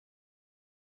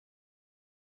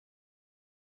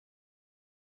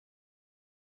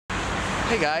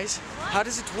Hey guys, how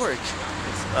does it work?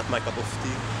 It's not my cup of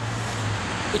tea.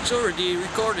 It's already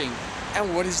recording.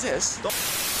 And what is this? The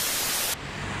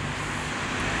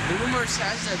rumor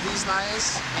says that these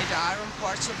lions ate the iron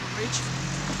parts of the bridge.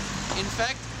 In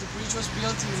fact, the bridge was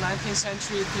built in the 19th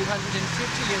century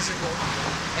 350 years ago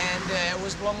and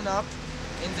was blown up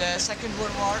in the Second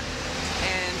World War.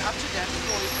 And after that,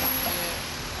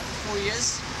 after 4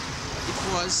 years, it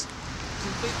was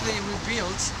completely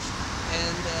rebuilt.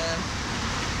 And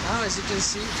now, as you can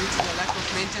see, due to the lack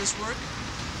of maintenance work,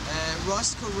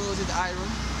 rust corroded iron,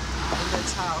 and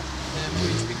that's how the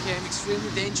bridge became extremely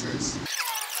dangerous.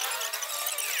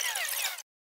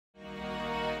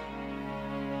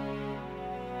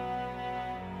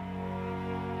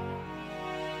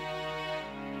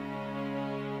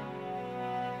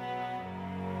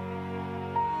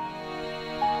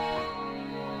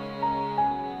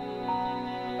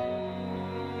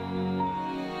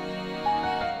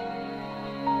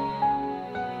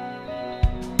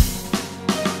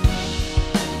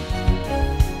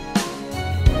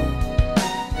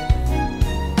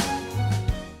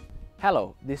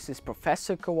 Hello, this is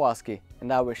Professor Kowalski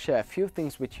and I will share a few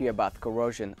things with you about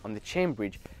corrosion on the CIM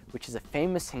bridge, which is a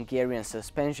famous Hungarian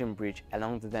suspension bridge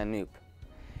along the Danube.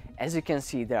 As you can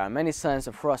see, there are many signs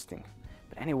of rusting.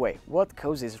 But anyway, what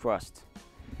causes rust?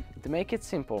 To make it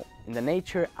simple, in the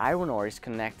nature, iron ore is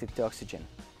connected to oxygen.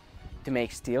 To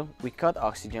make steel, we cut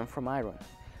oxygen from iron.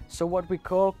 So what we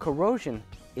call corrosion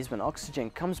is when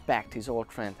oxygen comes back to its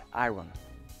old friend, iron.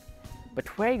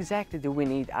 But where exactly do we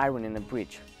need iron in a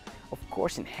bridge? Of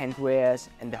course in handrails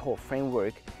and the whole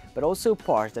framework, but also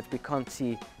parts that we can't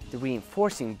see, the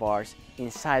reinforcing bars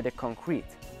inside the concrete.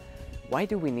 Why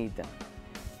do we need them?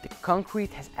 The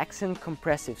concrete has excellent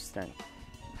compressive strength.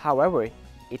 However,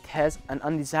 it has an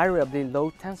undesirably low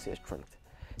tensile strength.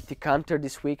 To counter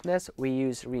this weakness, we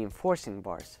use reinforcing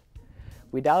bars.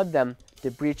 Without them,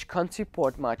 the bridge can't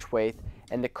support much weight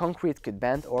and the concrete could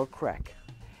bend or crack.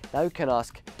 Now you can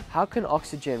ask, how can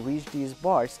oxygen reach these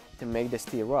bars to make the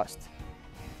steel rust?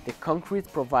 The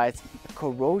concrete provides a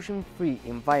corrosion-free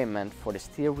environment for the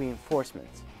steel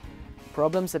reinforcements.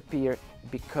 Problems appear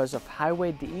because of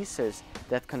high-weight deethers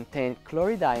that contain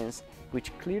chloride ions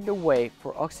which clear the way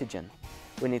for oxygen.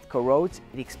 When it corrodes,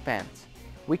 it expands.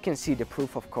 We can see the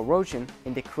proof of corrosion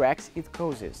in the cracks it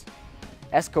causes.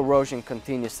 As corrosion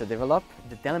continues to develop,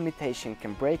 the delimitation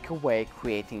can break away,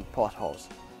 creating potholes.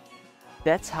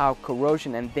 That's how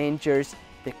corrosion endangers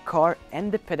the car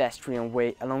and the pedestrian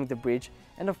way along the bridge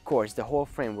and of course the whole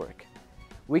framework.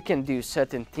 We can do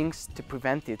certain things to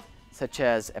prevent it, such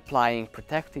as applying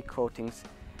protective coatings,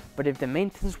 but if the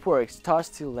maintenance work starts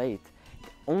too late,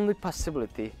 the only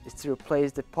possibility is to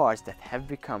replace the parts that have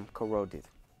become corroded.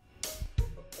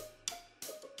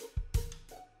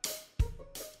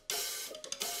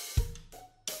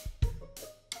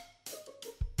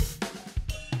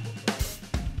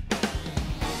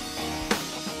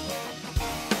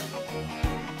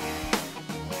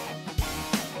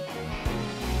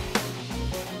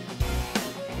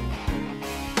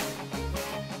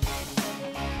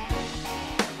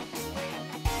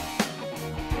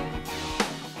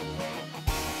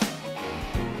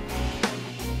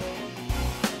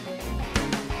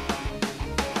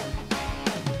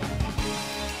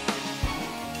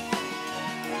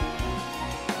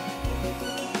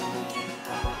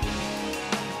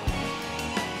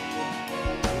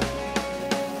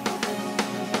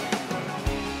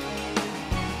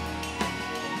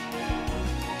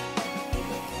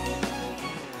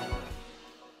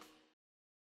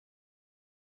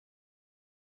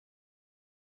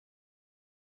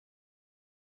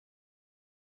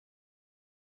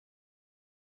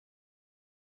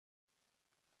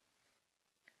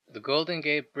 The Golden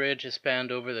Gate Bridge has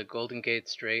spanned over the Golden Gate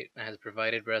Strait and has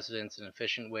provided residents an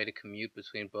efficient way to commute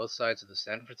between both sides of the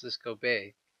San Francisco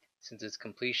Bay since its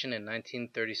completion in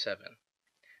 1937.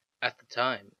 At the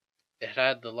time, it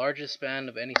had the largest span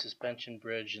of any suspension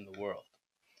bridge in the world.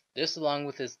 This, along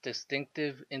with its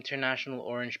distinctive international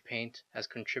orange paint, has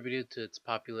contributed to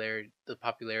the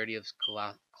popularity of its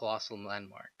colossal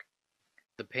landmark.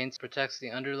 The paint protects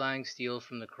the underlying steel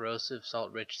from the corrosive,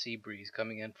 salt-rich sea breeze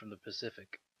coming in from the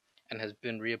Pacific, and has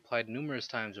been reapplied numerous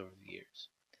times over the years.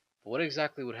 But what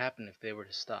exactly would happen if they were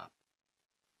to stop?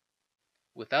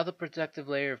 Without the protective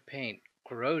layer of paint,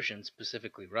 corrosion,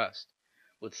 specifically rust,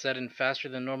 would set in faster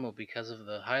than normal because of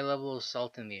the high level of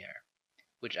salt in the air,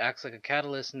 which acts like a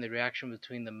catalyst in the reaction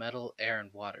between the metal, air,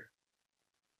 and water.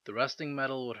 The rusting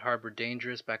metal would harbor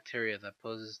dangerous bacteria that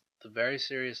poses the very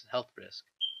serious health risk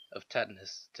of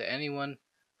tetanus to anyone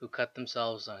who cut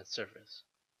themselves on its surface.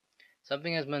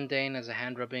 Something as mundane as a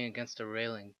hand rubbing against a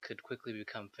railing could quickly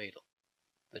become fatal.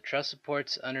 The truss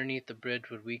supports underneath the bridge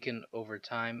would weaken over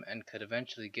time and could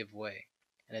eventually give way.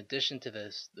 In addition to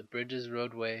this, the bridge's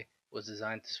roadway was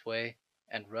designed to sway,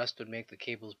 and rust would make the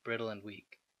cables brittle and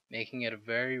weak, making it a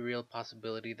very real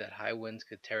possibility that high winds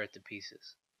could tear it to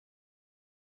pieces.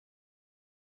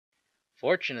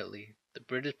 Fortunately, the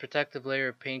bridge's protective layer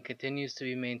of paint continues to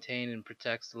be maintained and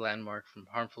protects the landmark from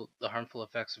the harmful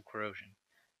effects of corrosion,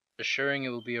 assuring it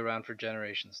will be around for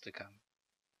generations to come.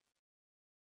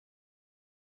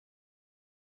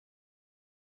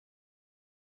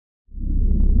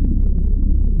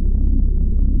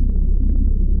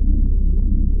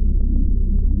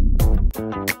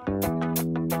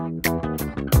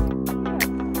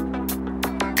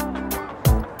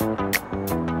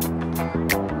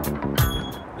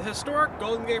 The historic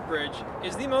Golden Gate Bridge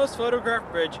is the most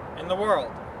photographed bridge in the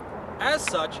world. As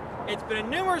such, it's been in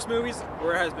numerous movies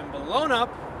where it has been blown up,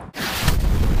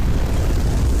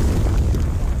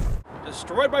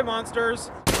 destroyed by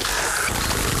monsters,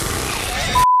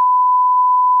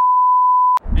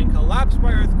 and collapsed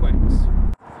by earthquakes.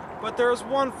 But there is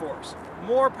one force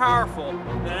more powerful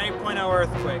than an 8.0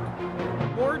 earthquake,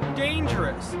 more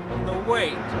dangerous than the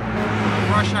weight of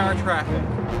rush hour traffic,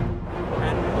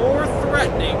 and more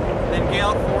threatening than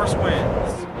gale force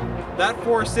winds. That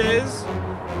force is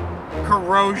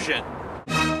corrosion.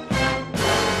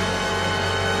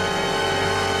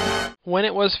 When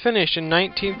it was finished in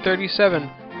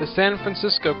 1937, the San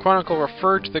Francisco Chronicle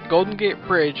referred to the Golden Gate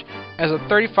Bridge as a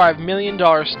 $35 million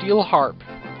steel harp.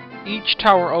 Each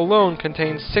tower alone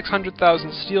contains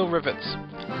 600,000 steel rivets.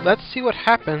 Let's see what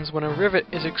happens when a rivet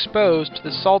is exposed to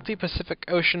the salty Pacific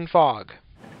Ocean fog.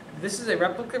 This is a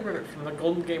replica rivet from the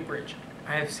Golden Gate Bridge.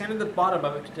 I have sanded the bottom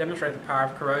of it to demonstrate the power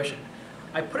of corrosion.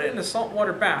 I put it in a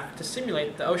saltwater bath to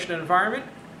simulate the ocean environment.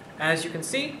 As you can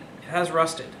see, it has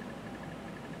rusted.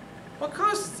 What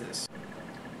causes this?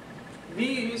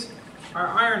 These are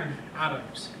iron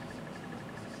atoms.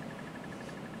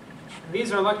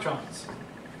 These are electrons.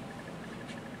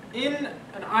 In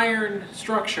an iron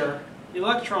structure, the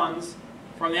electrons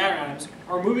from the iron atoms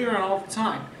are moving around all the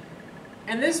time.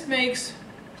 And this makes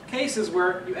cases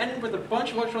where you end up with a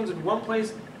bunch of electrons in one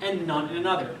place and none in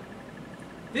another.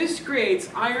 This creates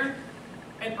iron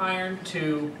and iron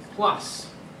 2+.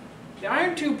 The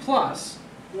iron 2+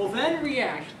 will then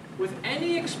react with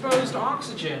any exposed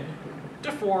oxygen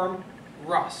to form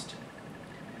rust.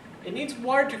 It needs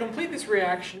water to complete this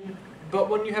reaction, but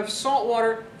when you have salt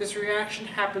water, this reaction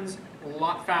happens a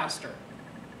lot faster.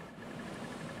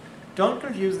 Don't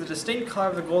confuse the distinct color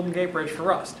of the Golden Gate Bridge for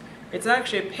rust. It's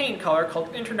actually a paint color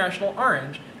called International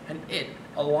Orange, and it,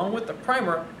 along with the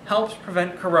primer, helps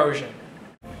prevent corrosion.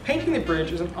 Painting the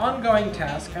bridge is an ongoing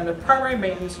task and a primary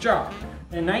maintenance job.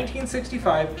 In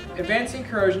 1965, advancing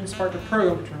corrosion sparked a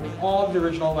program to remove all of the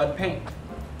original lead paint.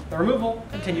 The removal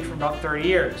continued for about 30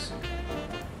 years.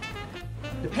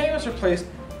 The paint was replaced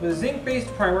with a zinc-based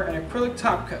primer and acrylic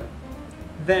top coat.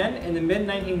 Then, in the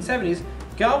mid-1970s,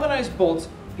 galvanized bolts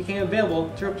became available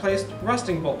to replace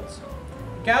rusting bolts.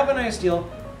 Galvanized steel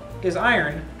is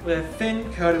iron with a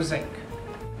thin coat of zinc.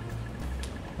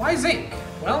 Why zinc?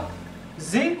 Well,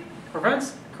 zinc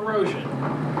prevents corrosion.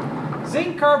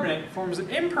 Zinc carbonate forms an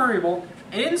impermeable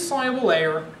and insoluble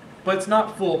layer, but it's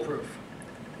not foolproof.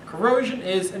 Corrosion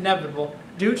is inevitable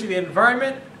due to the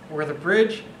environment where the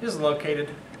bridge is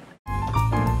located.